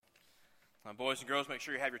Boys and girls, make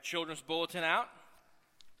sure you have your children's bulletin out.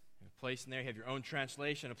 A place in there, you have your own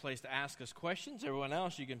translation, a place to ask us questions. Everyone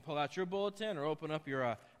else, you can pull out your bulletin or open up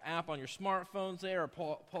your app on your smartphones there, or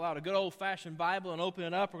pull out a good old-fashioned Bible and open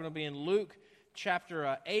it up. We're going to be in Luke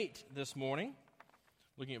chapter 8 this morning,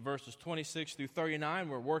 looking at verses 26 through 39.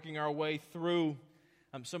 We're working our way through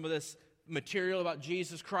some of this material about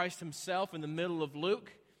Jesus Christ himself in the middle of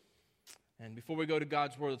Luke. And before we go to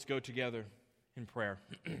God's Word, let's go together in prayer.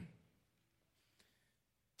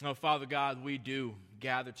 Oh, Father God, we do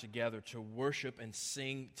gather together to worship and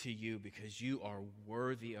sing to you because you are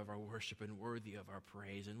worthy of our worship and worthy of our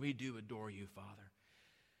praise. And we do adore you, Father.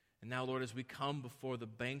 And now, Lord, as we come before the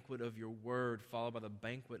banquet of your word, followed by the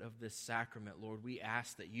banquet of this sacrament, Lord, we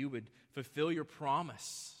ask that you would fulfill your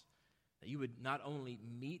promise, that you would not only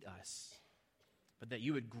meet us, but that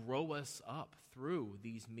you would grow us up through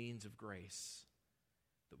these means of grace,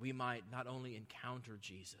 that we might not only encounter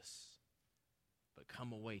Jesus, but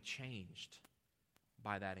come away changed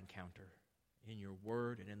by that encounter in your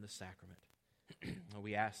word and in the sacrament.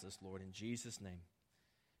 We ask this, Lord, in Jesus' name.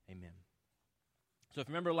 Amen. So if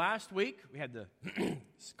you remember last week, we had the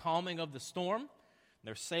calming of the storm.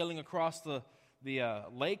 They're sailing across the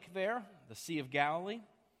lake there, the Sea of Galilee.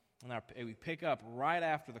 And we pick up right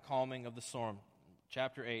after the calming of the storm,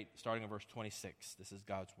 chapter 8, starting in verse 26. This is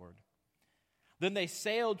God's word. Then they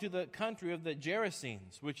sailed to the country of the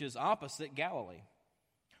Gerasenes, which is opposite Galilee.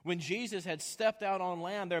 When Jesus had stepped out on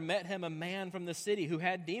land, there met him a man from the city who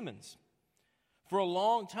had demons. For a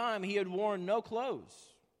long time he had worn no clothes,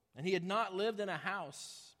 and he had not lived in a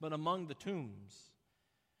house, but among the tombs.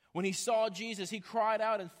 When he saw Jesus, he cried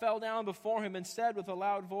out and fell down before him and said with a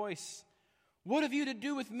loud voice, "What have you to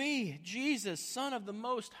do with me, Jesus, Son of the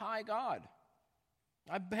Most High God?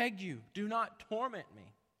 I beg you, do not torment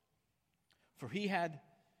me." For he had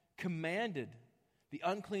commanded the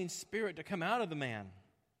unclean spirit to come out of the man.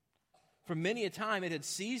 For many a time it had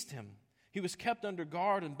seized him. He was kept under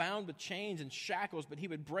guard and bound with chains and shackles, but he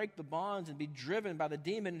would break the bonds and be driven by the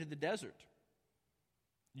demon into the desert.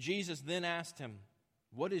 Jesus then asked him,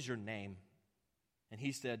 "What is your name?" And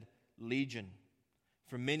he said, "Legion,"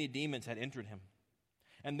 for many demons had entered him.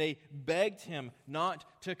 And they begged him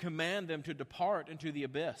not to command them to depart into the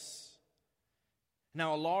abyss.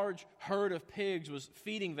 Now a large herd of pigs was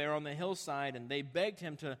feeding there on the hillside, and they begged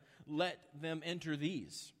him to let them enter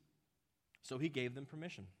these. So he gave them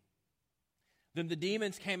permission. Then the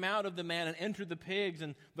demons came out of the man and entered the pigs,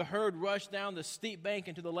 and the herd rushed down the steep bank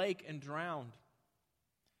into the lake and drowned.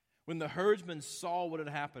 When the herdsmen saw what had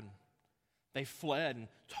happened, they fled and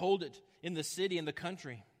told it in the city and the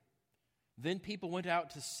country. Then people went out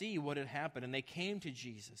to see what had happened, and they came to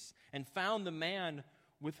Jesus and found the man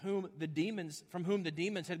from whom the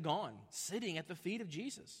demons had gone, sitting at the feet of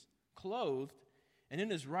Jesus, clothed and in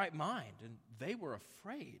his right mind, and they were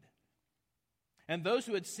afraid. And those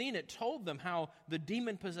who had seen it told them how the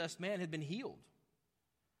demon-possessed man had been healed.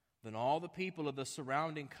 Then all the people of the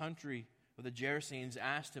surrounding country of the Gerasenes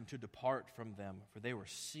asked him to depart from them, for they were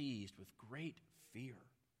seized with great fear.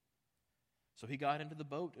 So he got into the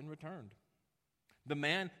boat and returned. The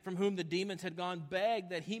man from whom the demons had gone begged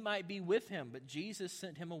that he might be with him, but Jesus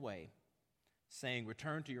sent him away, saying,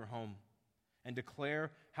 "Return to your home and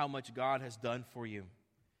declare how much God has done for you."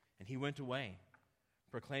 And he went away,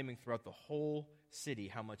 proclaiming throughout the whole city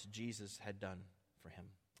how much Jesus had done for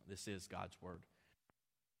him. This is God's word.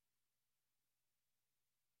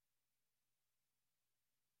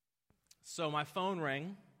 So my phone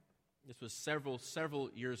rang. This was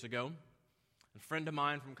several years ago. A friend of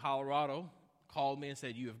mine from Colorado called me and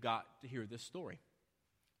said, "You have got to hear this story."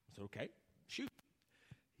 I said, "Okay, shoot."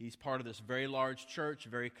 He's part of this very large church,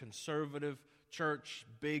 very conservative church,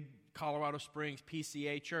 big Colorado Springs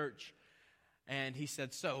PCA church. And he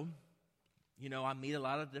said, I meet a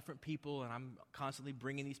lot of different people, and I'm constantly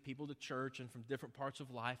bringing these people to church and from different parts of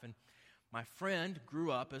life. And my friend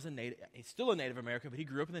grew up as he's still a Native American, but he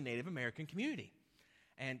grew up in the Native American community.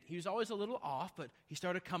 And he was always a little off, but he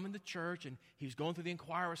started coming to church, and he was going through the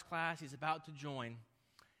Inquirer's class. He's about to join.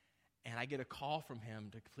 And I get a call from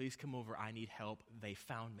him to please come over. I need help. They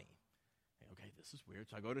found me. Okay, this is weird.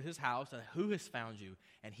 So I go to his house, and who has found you?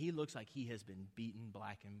 And he looks like he has been beaten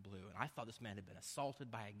black and blue. And I thought this man had been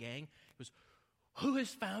assaulted by a gang. He goes, "Who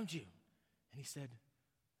has found you?" And he said,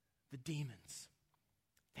 "The demons.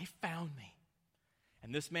 They found me.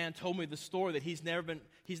 And this man told me the story that he's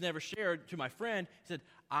never shared to my friend. He said,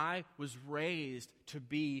 I was raised to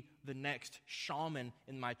be the next shaman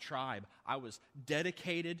in my tribe. I was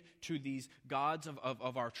dedicated to these gods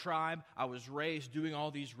of our tribe. I was raised doing all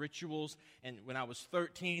these rituals. And when I was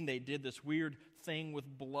 13, they did this weird thing with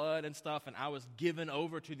blood and stuff. And I was given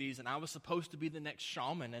over to these. And I was supposed to be the next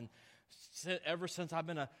shaman. And ever since I've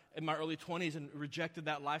been in my early 20s and rejected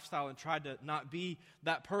that lifestyle and tried to not be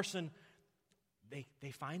that person,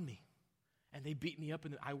 they find me, and they beat me up,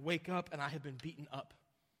 and I wake up, and I have been beaten up.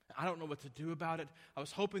 I don't know what to do about it. I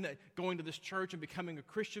was hoping that going to this church and becoming a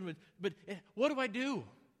Christian would, but what do I do?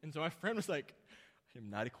 And so my friend was like, I'm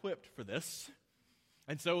not equipped for this.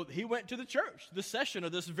 And so he went to the church, the session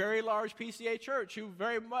of this very large PCA church, who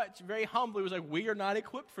very humbly was like, we are not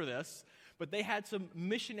equipped for this. But they had some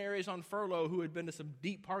missionaries on furlough who had been to some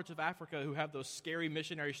deep parts of Africa who have those scary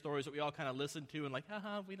missionary stories that we all kind of listen to and like,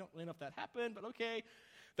 we don't really know if that happened, but okay.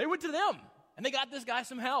 They went to them, and they got this guy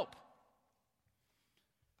some help.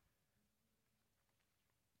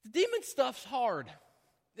 The demon stuff's hard,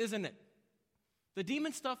 isn't it? The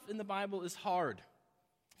demon stuff in the Bible is hard.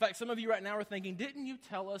 In fact, some of you right now are thinking, didn't you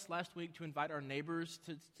tell us last week to invite our neighbors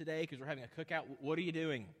today because we're having a cookout? What are you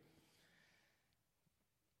doing?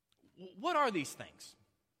 What are these things?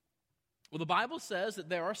 Well, the Bible says that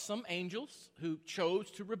there are some angels who chose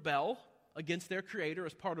to rebel against their Creator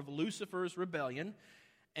as part of Lucifer's rebellion.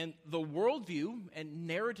 And the worldview and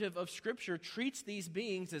narrative of Scripture treats these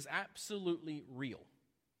beings as absolutely real.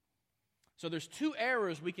 So there's two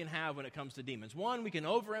errors we can have when it comes to demons. One, we can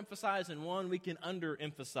overemphasize, and one, we can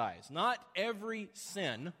underemphasize. Not every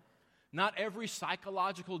sin, not every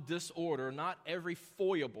psychological disorder, not every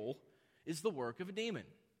foible is the work of a demon.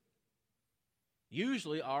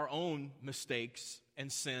 Usually our own mistakes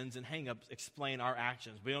and sins and hang-ups explain our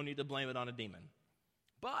actions. We don't need to blame it on a demon.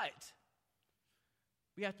 But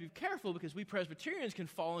we have to be careful because we Presbyterians can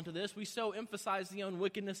fall into this. We so emphasize the own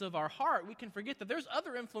wickedness of our heart, we can forget that there's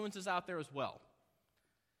other influences out there as well.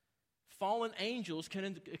 Fallen angels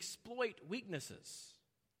can exploit weaknesses,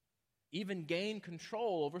 even gain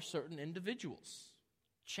control over certain individuals,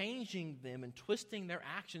 changing them and twisting their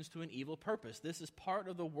actions to an evil purpose. This is part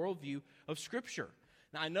of the worldview of Scripture.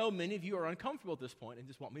 Now, I know many of you are uncomfortable at this point and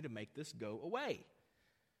just want me to make this go away.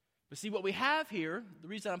 But see, what we have here, the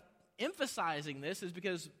reason I'm emphasizing this is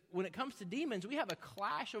because when it comes to demons, we have a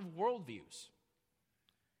clash of worldviews.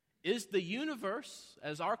 Is the universe,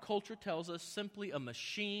 as our culture tells us, simply a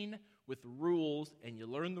machine with rules, and you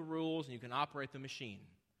learn the rules and you can operate the machine?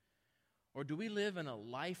 Or do we live in a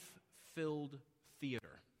life-filled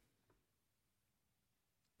theater?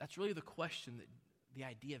 That's really the question that the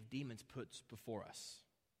idea of demons puts before us.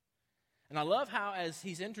 And I love how, as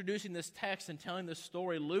he's introducing this text and telling this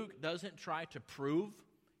story, Luke doesn't try to prove.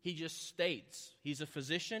 He just states. He's a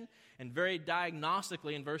physician, and very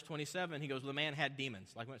diagnostically in verse 27, he goes, the man had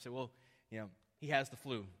demons. Like when I say, well, he has the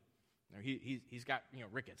flu. Or he's got,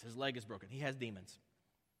 rickets. His leg is broken. He has demons.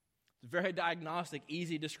 It's a very diagnostic,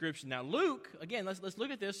 easy description. Now, Luke, again, let's look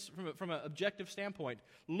at this from an objective standpoint.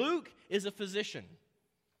 Luke is a physician.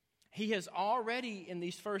 He has already, in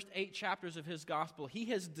these first 8 chapters of his gospel, he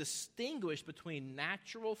has distinguished between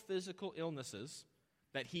natural physical illnesses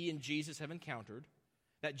that he and Jesus have encountered,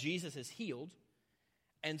 that Jesus has healed,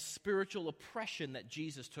 and spiritual oppression that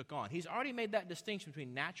Jesus took on. He's already made that distinction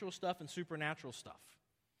between natural stuff and supernatural stuff.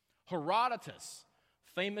 Herodotus,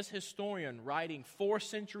 famous historian writing 4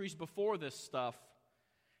 centuries before this stuff,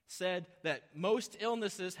 said that most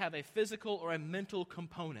illnesses have a physical or a mental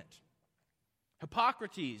component.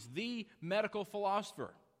 Hippocrates, the medical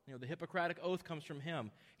philosopher, the Hippocratic Oath comes from him.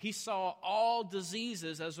 He saw all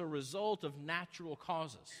diseases as a result of natural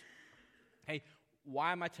causes. Hey,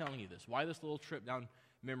 why am I telling you this? Why this little trip down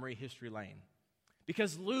memory history lane?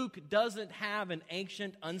 Because Luke doesn't have an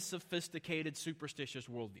ancient, unsophisticated, superstitious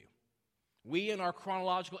worldview. We, in our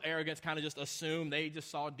chronological arrogance, kind of just assume they just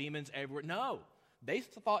saw demons everywhere. No, they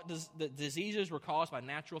thought that diseases were caused by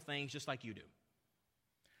natural things just like you do.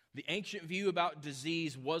 The ancient view about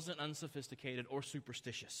disease wasn't unsophisticated or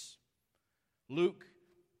superstitious. Luke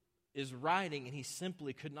is writing, and he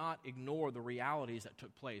simply could not ignore the realities that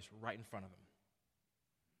took place right in front of him.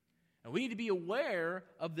 And we need to be aware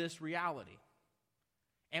of this reality.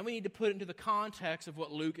 And we need to put it into the context of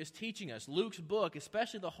what Luke is teaching us. Luke's book,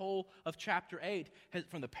 especially the whole of chapter 8,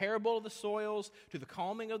 from the parable of the soils to the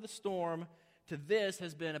calming of the storm to this,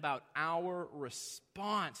 has been about our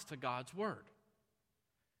response to God's word.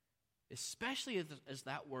 Especially as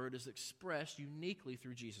that word is expressed uniquely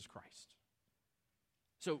through Jesus Christ.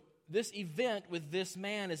 So this event with this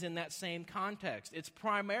man is in that same context. It's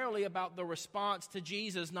primarily about the response to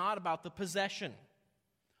Jesus, not about the possession.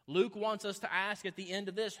 Luke wants us to ask at the end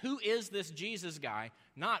of this, who is this Jesus guy?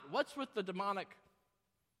 Not, what's with the demonic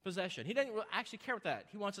possession? He doesn't actually care about that.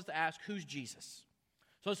 He wants us to ask, who's Jesus?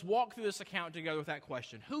 So let's walk through this account together with that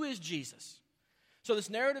question. Who is Jesus? So this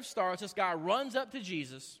narrative starts, this guy runs up to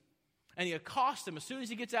Jesus, and he accosts him as soon as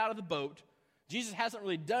he gets out of the boat. Jesus hasn't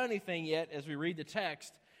really done anything yet as we read the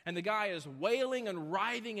text, and the guy is wailing and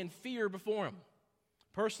writhing in fear before him.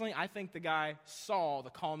 Personally, I think the guy saw the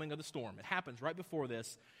calming of the storm. It happens right before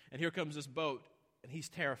this, and here comes this boat, and he's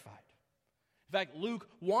terrified. In fact, Luke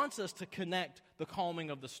wants us to connect the calming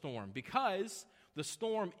of the storm because the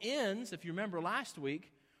storm ends, if you remember last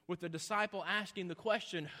week, with the disciple asking the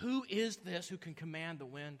question, who is this who can command the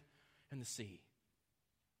wind and the sea?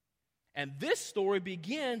 And this story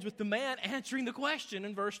begins with the man answering the question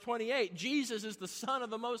in verse 28. Jesus is the Son of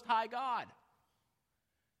the Most High God.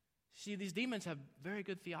 See, these demons have very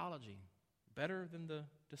good theology, better than the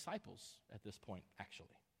disciples at this point, actually.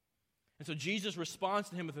 And so Jesus responds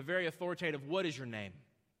to him with a very authoritative, what is your name?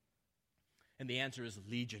 And the answer is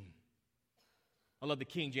Legion. I love the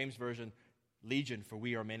King James Version, Legion, for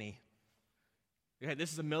we are many. Okay,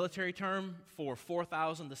 this is a military term for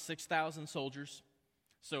 4,000 to 6,000 soldiers.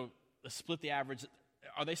 So let's split the average.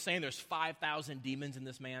 Are they saying there's 5,000 demons in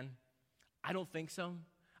this man? I don't think so.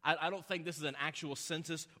 I don't think this is an actual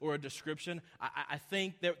census or a description. I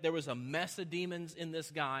think there was a mess of demons in this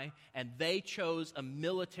guy, and they chose a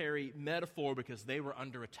military metaphor because they were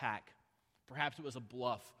under attack. Perhaps it was a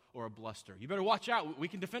bluff or a bluster. You better watch out. We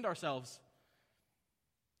can defend ourselves.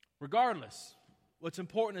 Regardless, what's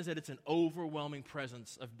important is that it's an overwhelming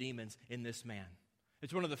presence of demons in this man.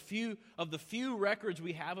 It's one of the few records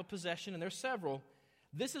we have of possession, and there's several.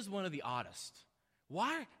 This is one of the oddest.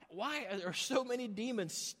 Why are there so many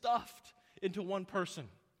demons stuffed into one person?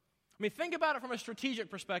 I mean, think about it from a strategic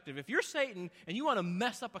perspective. If you're Satan and you want to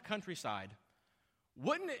mess up a countryside,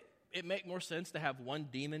 wouldn't it make more sense to have one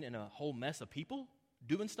demon in a whole mess of people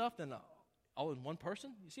doing stuff than all in one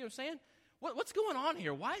person? You see what I'm saying? What's going on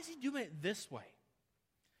here? Why is he doing it this way?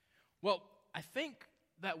 Well, I think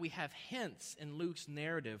that we have hints in Luke's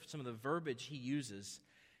narrative, some of the verbiage he uses,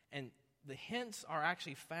 and the hints are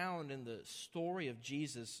actually found in the story of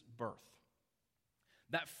Jesus' birth.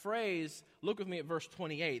 That phrase, look with me at verse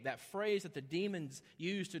 28, that phrase that the demons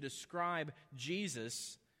use to describe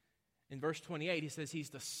Jesus, in verse 28, he says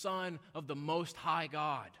he's the Son of the Most High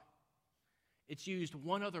God. It's used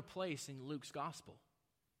one other place in Luke's gospel.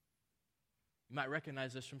 You might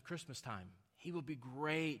recognize this from Christmas time. He will be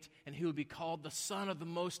great, and he will be called the Son of the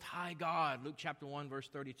Most High God, Luke chapter 1, verse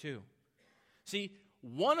 32. See,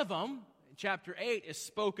 one of them, chapter 8, is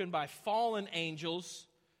spoken by fallen angels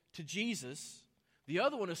to Jesus. The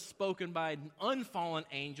other one is spoken by unfallen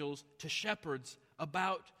angels to shepherds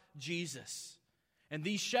about Jesus. And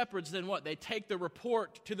these shepherds then what? They take the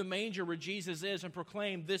report to the manger where Jesus is and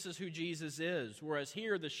proclaim this is who Jesus is. Whereas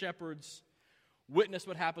here the shepherds witness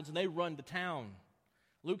what happens and they run to town.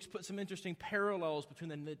 Luke's put some interesting parallels between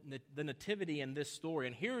the nativity and this story.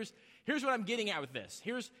 And here's what I'm getting at with this.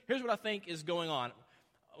 Here's what I think is going on.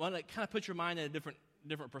 I want to kind of put your mind in a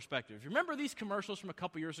different perspective. You remember these commercials from a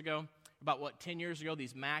couple years ago? About 10 years ago,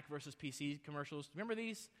 these Mac versus PC commercials? Remember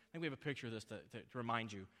these? I think we have a picture of this to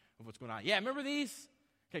remind you of what's going on. Yeah, remember these?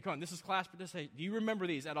 Okay, come on. This is class participation. Do you remember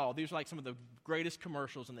these at all? These are like some of the greatest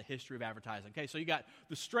commercials in the history of advertising. Okay, so you got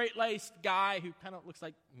the straight-laced guy who kind of looks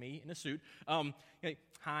like me in a suit.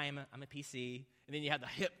 Hi, I'm a PC. And then you have the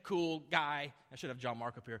hip, cool guy. I should have John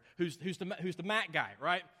Mark up here. Who's the Mac guy,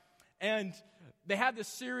 right? And they had this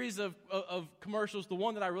series of commercials. The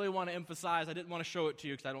one that I really want to emphasize, I didn't want to show it to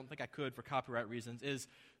you because I don't think I could for copyright reasons, is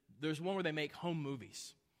there's one where they make home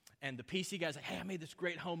movies. And the PC guy's like, hey, I made this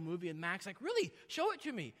great home movie. And Mac's like, really? Show it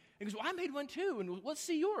to me. And he goes, well, I made one too. And let's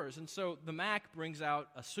see yours. And so the Mac brings out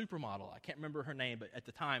a supermodel. I can't remember her name, but at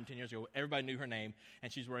the time, 10 years ago, everybody knew her name.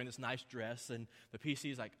 And she's wearing this nice dress. And the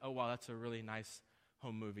PC's like, oh, wow, that's a really nice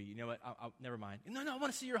home movie. You know what? I'll never mind. No, I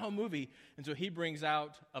want to see your home movie. And so he brings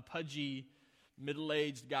out a pudgy,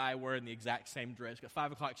 middle-aged guy wearing the exact same dress. Got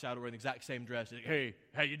 5 o'clock shadow wearing the exact same dress. He's like, hey,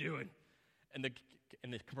 how you doing? And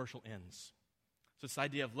the commercial ends. So it's this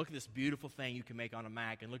idea of look at this beautiful thing you can make on a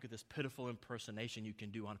Mac and look at this pitiful impersonation you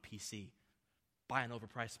can do on a PC. Buy an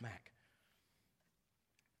overpriced Mac.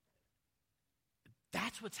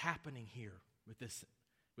 That's what's happening here with this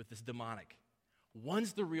demonic.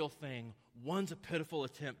 One's the real thing. One's a pitiful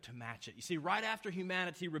attempt to match it. You see, right after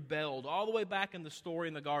humanity rebelled, all the way back in the story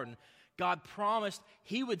in the garden, God promised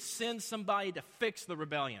he would send somebody to fix the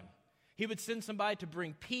rebellion. He would send somebody to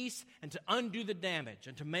bring peace and to undo the damage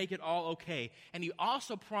and to make it all okay. And he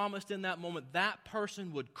also promised in that moment that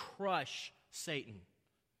person would crush Satan.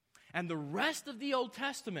 And the rest of the Old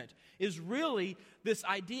Testament is really this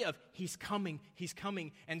idea of he's coming,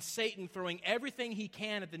 and Satan throwing everything he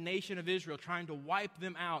can at the nation of Israel, trying to wipe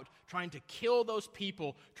them out, trying to kill those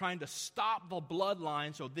people, trying to stop the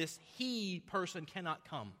bloodline so this he person cannot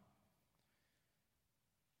come.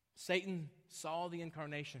 Satan saw the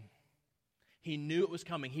incarnation. He knew it was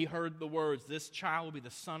coming. He heard the words, this child will be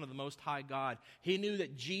the Son of the Most High God. He knew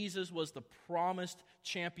that Jesus was the promised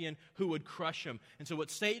champion who would crush him. And so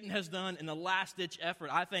what Satan has done in the last-ditch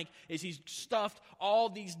effort, I think, is he's stuffed all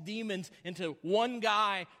these demons into one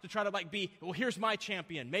guy to try to be, well, here's my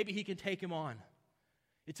champion. Maybe he can take him on.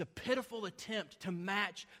 It's a pitiful attempt to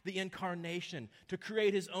match the incarnation, to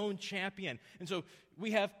create his own champion. And so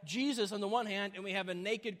we have Jesus on the one hand, and we have a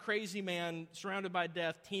naked, crazy man surrounded by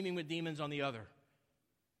death, teeming with demons on the other.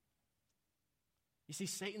 You see,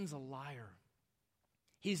 Satan's a liar.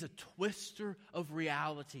 He's a twister of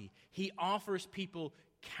reality. He offers people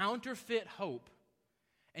counterfeit hope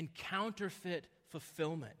and counterfeit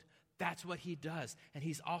fulfillment. That's what he does. And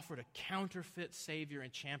he's offered a counterfeit Savior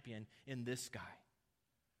and champion in this guy.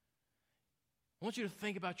 I want you to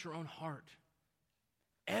think about your own heart.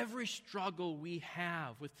 Every struggle we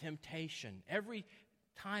have with temptation, every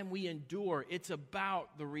time we endure, it's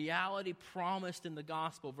about the reality promised in the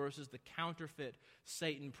gospel versus the counterfeit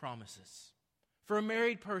Satan promises. For a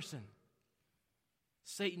married person,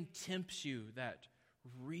 Satan tempts you that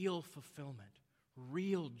real fulfillment,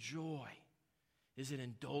 real joy is in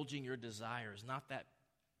indulging your desires, not that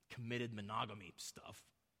committed monogamy stuff.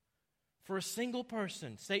 For a single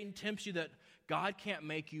person, Satan tempts you that God can't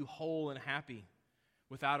make you whole and happy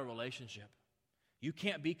without a relationship. You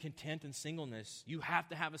can't be content in singleness. You have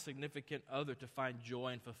to have a significant other to find joy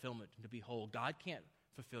and fulfillment and to be whole. God can't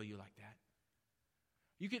fulfill you like that.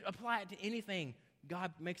 You could apply it to anything.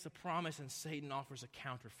 God makes a promise and Satan offers a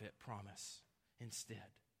counterfeit promise instead.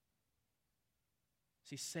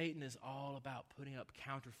 See, Satan is all about putting up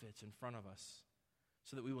counterfeits in front of us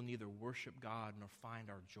so that we will neither worship God nor find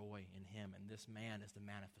our joy in him. And this man is the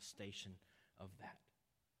manifestation of that.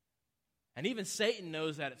 And even Satan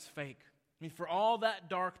knows that it's fake. I mean, for all that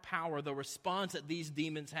dark power, the response that these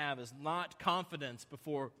demons have is not confidence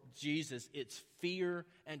before Jesus. It's fear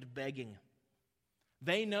and begging.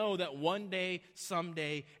 They know that one day,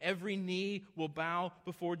 someday, every knee will bow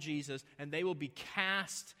before Jesus and they will be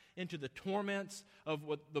cast into the torments of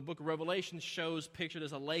what the book of Revelation shows pictured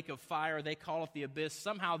as a lake of fire. They call it the abyss.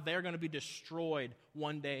 Somehow they're going to be destroyed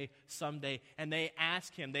one day, someday. And they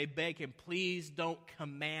ask him, they beg him, please don't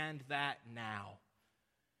command that now.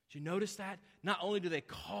 Did you notice that? Not only do they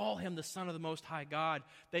call him the Son of the Most High God,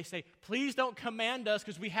 they say, please don't command us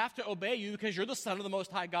because we have to obey you because you're the Son of the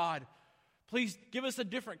Most High God. Please give us a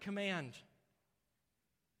different command.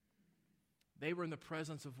 They were in the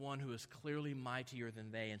presence of one who is clearly mightier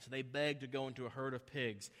than they, and so they beg to go into a herd of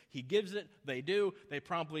pigs. He gives it, they do. They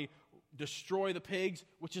promptly destroy the pigs,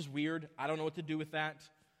 which is weird. I don't know what to do with that.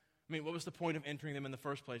 I mean, what was the point of entering them in the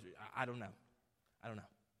first place? I don't know.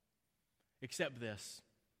 Except this.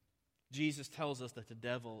 Jesus tells us that the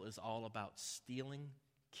devil is all about stealing,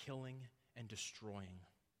 killing, and destroying.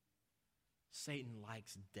 Satan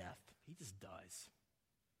likes death. He just does.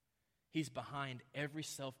 He's behind every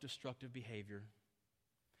self-destructive behavior.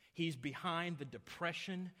 He's behind the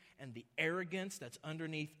depression and the arrogance that's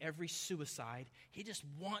underneath every suicide. He just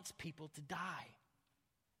wants people to die.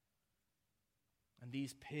 And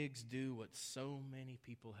these pigs do what so many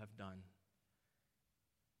people have done.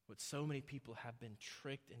 What so many people have been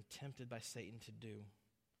tricked and tempted by Satan to do.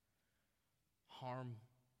 Harm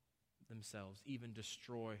themselves, even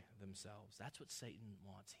destroy themselves. That's what Satan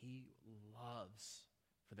wants. He loves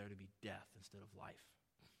for there to be death instead of life.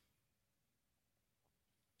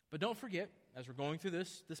 But don't forget, as we're going through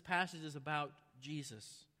this passage is about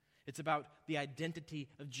Jesus. It's about the identity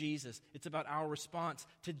of Jesus. It's about our response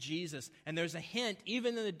to Jesus. And there's a hint,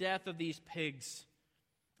 even in the death of these pigs,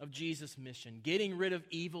 of Jesus' mission. Getting rid of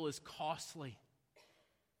evil is costly.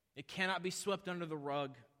 It cannot be swept under the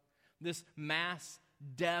rug. This mass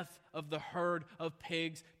death of the herd of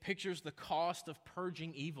pigs pictures the cost of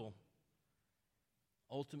purging evil.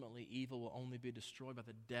 Ultimately, evil will only be destroyed by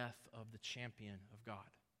the death of the champion of God.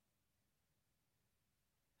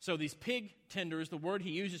 So these pig tenders, the word he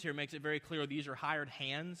uses here makes it very clear these are hired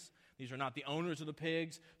hands. These are not the owners of the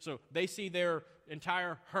pigs. So they see their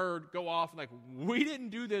entire herd go off like, we didn't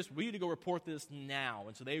do this. We need to go report this now.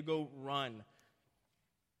 And so they go run.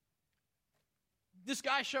 This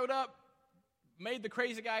guy showed up, made the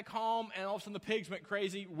crazy guy calm, and all of a sudden the pigs went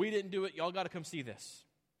crazy. We didn't do it. Y'all got to come see this.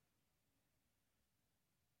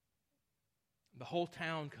 The whole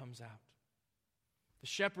town comes out. The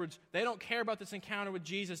shepherds, they don't care about this encounter with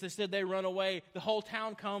Jesus. Instead, they run away. The whole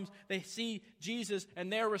town comes. They see Jesus,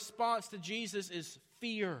 and their response to Jesus is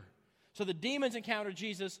fear. So the demons encounter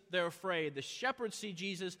Jesus, they're afraid. The shepherds see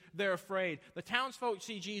Jesus, they're afraid. The townsfolk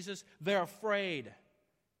see Jesus, they're afraid.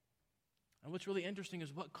 And what's really interesting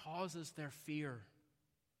is what causes their fear.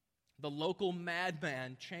 The local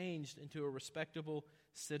madman changed into a respectable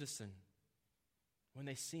citizen. When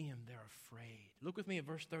they see him, they're afraid. Look with me at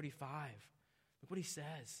verse 35. Look what he says.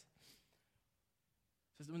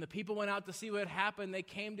 It says, when the people went out to see what had happened, they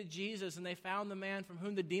came to Jesus, and they found the man from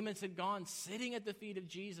whom the demons had gone sitting at the feet of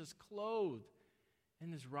Jesus, clothed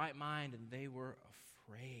in his right mind, and they were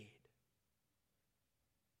afraid.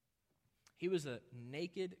 He was a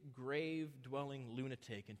naked, grave-dwelling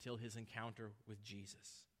lunatic until his encounter with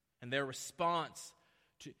Jesus. And their response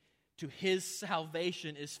to his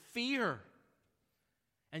salvation is fear.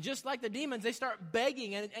 And just like the demons, they start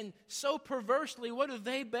begging. And so perversely, what do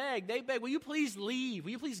they beg? They beg, will you please leave?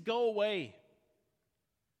 Will you please go away?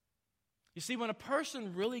 You see, when a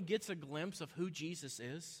person really gets a glimpse of who Jesus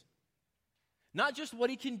is, not just what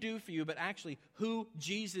he can do for you, but actually who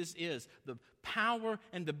Jesus is, the power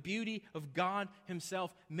and the beauty of God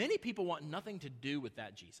himself, many people want nothing to do with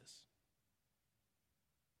that Jesus.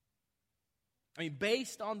 I mean,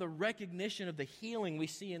 based on the recognition of the healing we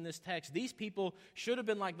see in this text, these people should have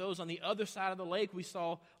been like those on the other side of the lake we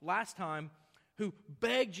saw last time, who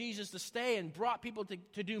begged Jesus to stay and brought people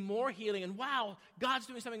to do more healing. And wow, God's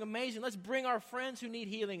doing something amazing. Let's bring our friends who need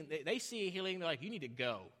healing. They see healing, they're like, you need to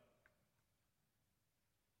go.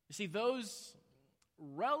 You see, those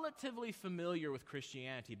relatively familiar with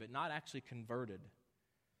Christianity, but not actually converted,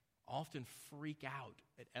 often freak out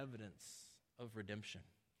at evidence of redemption.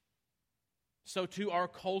 So to our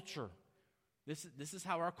culture, this is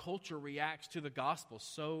how our culture reacts to the gospel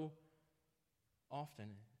so often.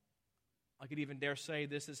 I could even dare say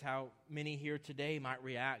this is how many here today might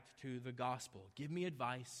react to the gospel. Give me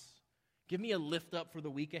advice. Give me a lift up for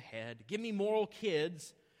the week ahead. Give me moral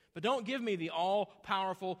kids. But don't give me the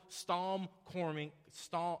all-powerful, storm-calming,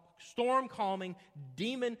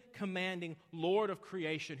 demon-commanding Lord of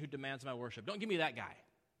creation who demands my worship. Don't give me that guy.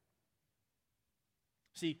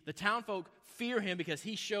 See, the townfolk fear him because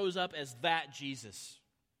he shows up as that Jesus.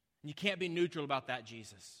 And you can't be neutral about that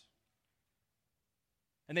Jesus.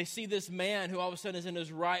 And they see this man who all of a sudden is in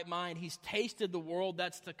his right mind. He's tasted the world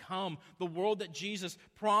that's to come, the world that Jesus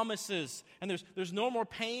promises. And there's no more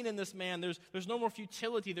pain in this man. There's no more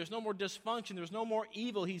futility. There's no more dysfunction. There's no more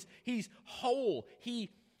evil. He's whole.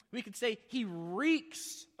 We could say he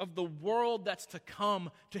reeks of the world that's to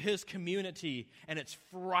come to his community, and it's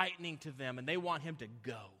frightening to them, and they want him to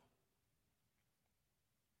go.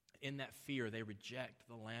 In that fear, they reject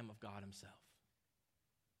the Lamb of God himself,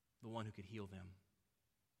 the one who could heal them.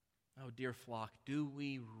 Oh, dear flock, do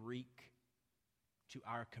we reek to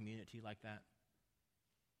our community like that?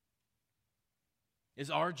 Is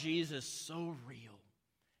our Jesus so real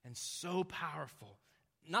and so powerful?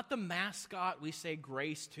 Not the mascot we say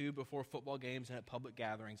grace to before football games and at public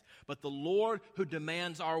gatherings, but the Lord who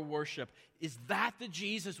demands our worship. Is that the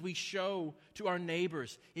Jesus we show to our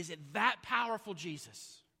neighbors? Is it that powerful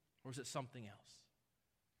Jesus? Or is it something else?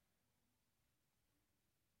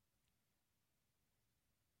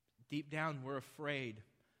 Deep down, we're afraid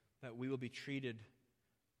that we will be treated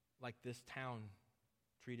like this town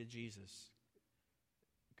treated Jesus.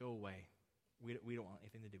 Go away. We don't want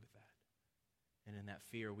anything to do with that. And in that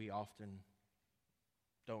fear, we often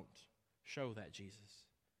don't show that Jesus.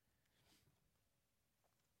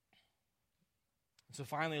 So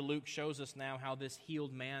finally, Luke shows us now how this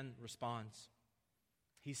healed man responds.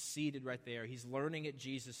 He's seated right there. He's learning at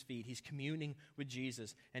Jesus' feet. He's communing with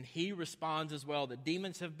Jesus. And he responds as well. The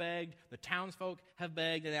demons have begged. The townsfolk have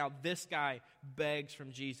begged. And now this guy begs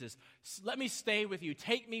from Jesus. Let me stay with you.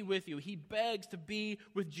 Take me with you. He begs to be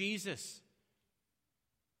with Jesus.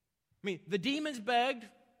 I mean, the demons begged,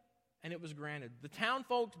 and it was granted. The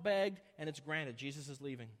townfolk begged, and it's granted. Jesus is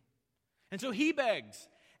leaving. And so he begs.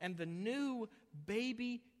 And the new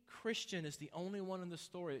baby Christian is the only one in the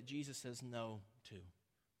story that Jesus says no to.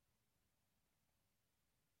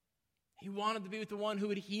 He wanted to be with the one who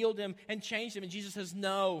had healed him and changed him. And Jesus says,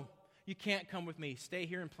 no, you can't come with me. Stay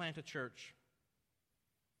here and plant a church.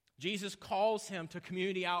 Jesus calls him to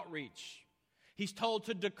community outreach. He's told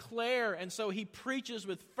to declare, and so he preaches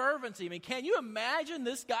with fervency. I mean, can you imagine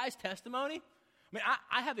this guy's testimony? I mean,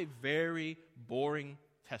 I have a very boring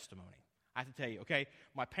testimony. I have to tell you, okay?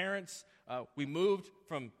 My parents, we moved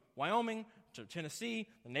from Wyoming to Tennessee.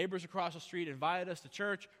 The neighbors across the street invited us to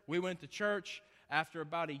church. We went to church. After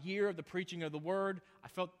about a year of the preaching of the word, I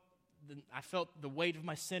felt the weight of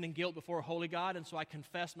my sin and guilt before a holy God, and so I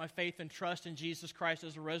confessed my faith and trust in Jesus Christ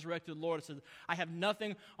as a resurrected Lord. I said, I have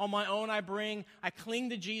nothing on my own I bring. I cling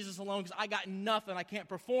to Jesus alone because I got nothing. I can't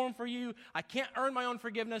perform for you. I can't earn my own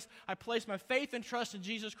forgiveness. I place my faith and trust in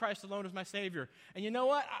Jesus Christ alone as my Savior. And you know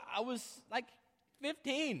what? I was like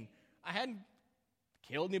 15. I hadn't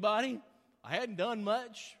killed anybody. I hadn't done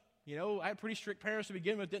much. You know, I had pretty strict parents to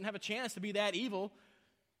begin with, didn't have a chance to be that evil.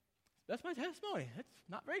 That's my testimony. It's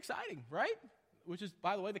not very exciting, right? Which is,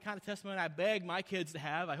 by the way, the kind of testimony I beg my kids to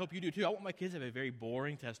have. I hope you do too. I want my kids to have a very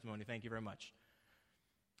boring testimony. Thank you very much.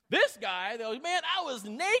 This guy, though, man, I was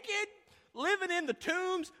naked, living in the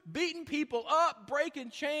tombs, beating people up,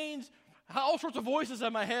 breaking chains, all sorts of voices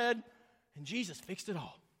in my head, and Jesus fixed it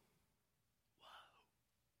all.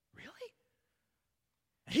 Whoa, really?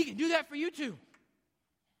 And he can do that for you too.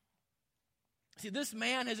 See, this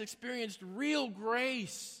man has experienced real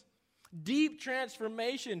grace, deep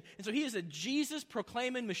transformation. And so he is a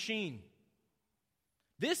Jesus-proclaiming machine.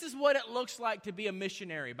 This is what it looks like to be a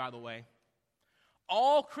missionary, by the way.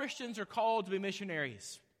 All Christians are called to be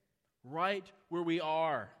missionaries, right where we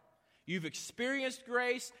are. You've experienced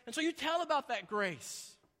grace, and so you tell about that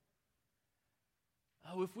grace.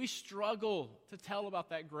 Oh, if we struggle to tell about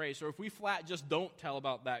that grace, or if we flat just don't tell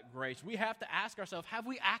about that grace, we have to ask ourselves, have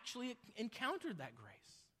we actually encountered that grace?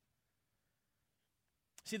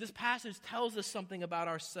 See, this passage tells us something about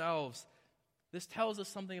ourselves. This tells us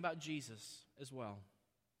something about Jesus as well.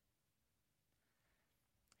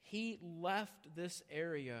 He left this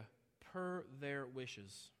area per their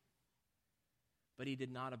wishes, but he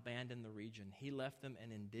did not abandon the region. He left them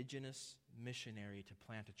an indigenous missionary to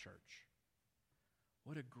plant a church.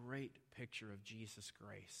 What a great picture of Jesus'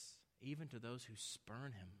 grace, even to those who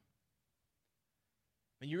spurn him.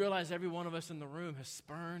 And you realize every one of us in the room has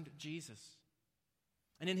spurned Jesus.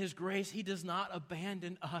 And in his grace, he does not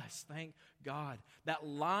abandon us, thank God. That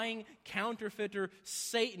lying counterfeiter,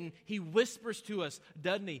 Satan, he whispers to us,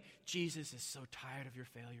 doesn't he? Jesus is so tired of your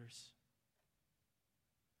failures.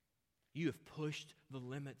 You have pushed the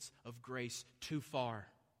limits of grace too far.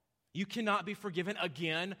 You cannot be forgiven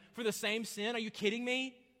again for the same sin. Are you kidding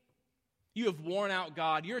me? You have worn out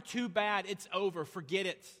God. You're too bad. It's over. Forget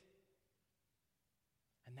it.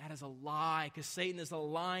 And that is a lie, because Satan is a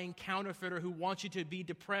lying counterfeiter who wants you to be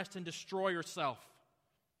depressed and destroy yourself.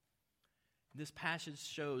 This passage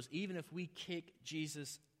shows even if we kick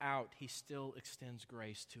Jesus out, he still extends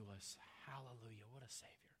grace to us. Hallelujah. What a Savior.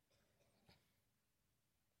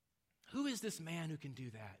 Who is this man who can do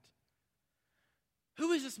that?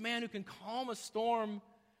 Who is this man who can calm a storm?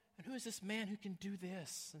 And who is this man who can do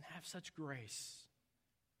this and have such grace?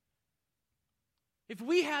 If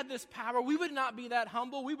we had this power, we would not be that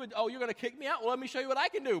humble. We would, you're going to kick me out? Well, let me show you what I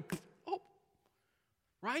can do. Oh,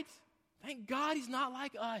 right? Thank God he's not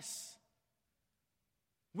like us.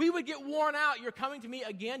 We would get worn out. You're coming to me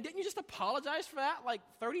again. Didn't you just apologize for that like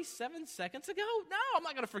 37 seconds ago? No, I'm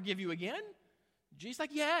not going to forgive you again. Jesus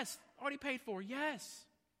like, yes, already paid for, yes.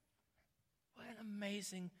 What an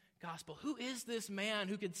amazing gospel. Who is this man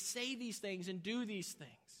who could say these things and do these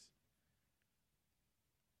things?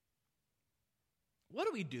 What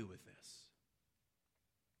do we do with this?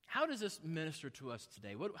 How does this minister to us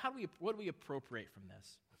today? What do we appropriate from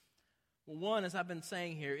this? Well, one, as I've been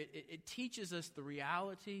saying here, it teaches us the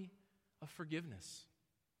reality of forgiveness.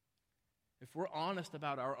 If we're honest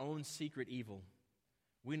about our own secret evil,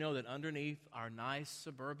 we know that underneath our nice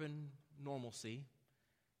suburban normalcy,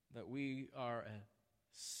 that we are a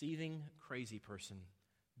seething crazy person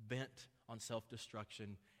bent on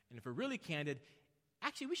self-destruction. And if we're really candid,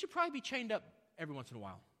 actually we should probably be chained up every once in a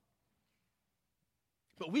while.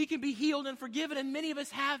 But we can be healed and forgiven, and many of us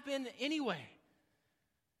have been anyway.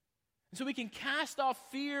 And so we can cast off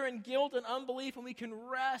fear and guilt and unbelief, and we can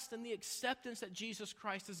rest in the acceptance that Jesus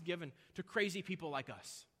Christ has given to crazy people like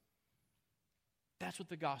us. That's what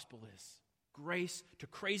the gospel is. Grace to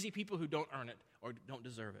crazy people who don't earn it or don't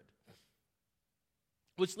deserve it.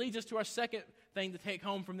 Which leads us to our second thing to take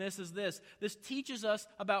home from this is this. This teaches us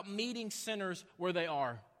about meeting sinners where they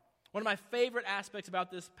are. One of my favorite aspects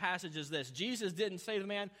about this passage is this. Jesus didn't say to the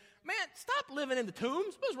man, stop living in the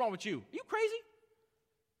tombs. What's wrong with you? Are you crazy?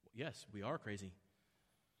 Yes, we are crazy.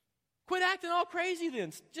 Quit acting all crazy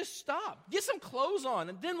then. Just stop. Get some clothes on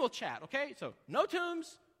and then we'll chat, okay? So no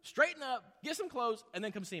tombs, straighten up, get some clothes, and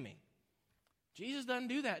then come see me. Jesus doesn't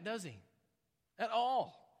do that, does he? At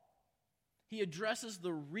all. He addresses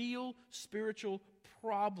the real spiritual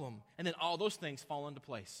problem, and then all those things fall into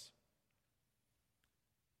place.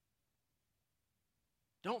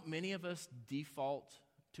 Don't many of us default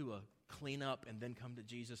to a clean up and then come to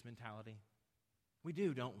Jesus mentality? We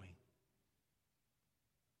do, don't we?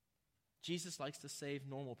 Jesus likes to save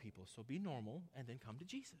normal people, so be normal and then come to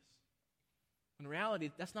Jesus. In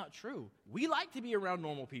reality, that's not true. We like to be around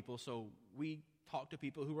normal people, so we talk to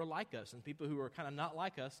people who are like us, and people who are kind of not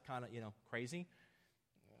like us, kind of, crazy.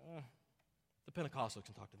 The Pentecostals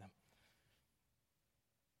can talk to them.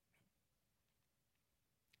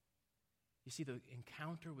 You see, the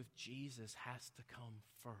encounter with Jesus has to come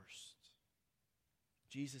first.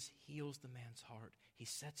 Jesus heals the man's heart. He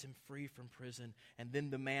sets him free from prison, and then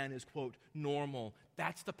the man is, quote, normal.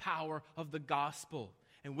 That's the power of the gospel.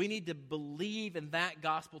 And we need to believe in that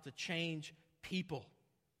gospel to change people.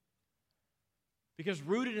 Because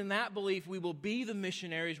rooted in that belief, we will be the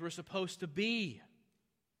missionaries we're supposed to be.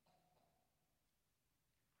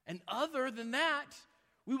 And other than that,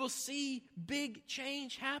 we will see big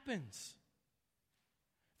change happens.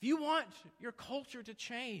 If you want your culture to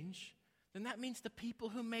change, then that means the people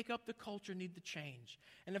who make up the culture need to change.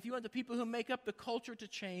 And if you want the people who make up the culture to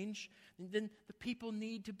change, then the people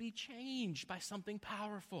need to be changed by something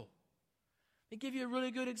powerful. Let me give you a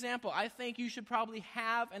really good example. I think you should probably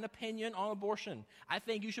have an opinion on abortion. I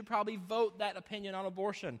think you should probably vote that opinion on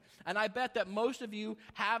abortion. And I bet that most of you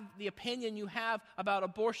have the opinion you have about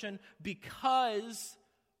abortion because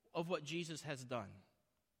of what Jesus has done.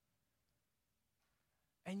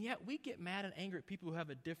 And yet we get mad and angry at people who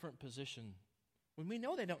have a different position when we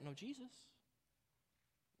know they don't know Jesus.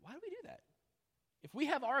 Why do we do that? If we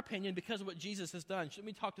have our opinion because of what Jesus has done, shouldn't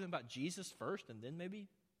we talk to them about Jesus first and then maybe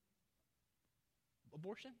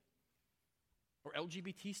abortion? Or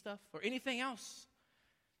LGBT stuff? Or anything else?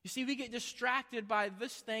 You see, we get distracted by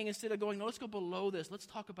this thing instead of going, no, let's go below this. Let's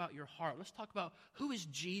talk about your heart. Let's talk about who is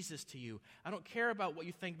Jesus to you. I don't care about what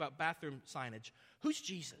you think about bathroom signage. Who's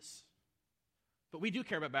Jesus? But we do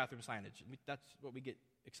care about bathroom signage. That's what we get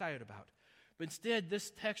excited about. But instead,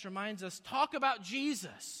 this text reminds us, talk about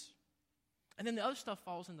Jesus. And then the other stuff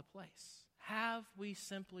falls into place. Have we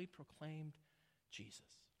simply proclaimed Jesus?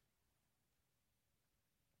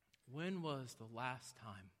 When was the last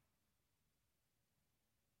time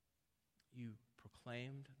you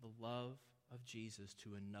proclaimed the love of Jesus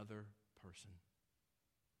to another person?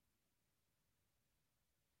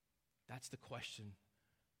 That's the question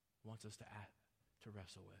he wants us to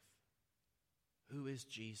wrestle with. Who is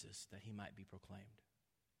Jesus that he might be proclaimed?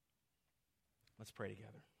 Let's pray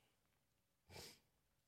together.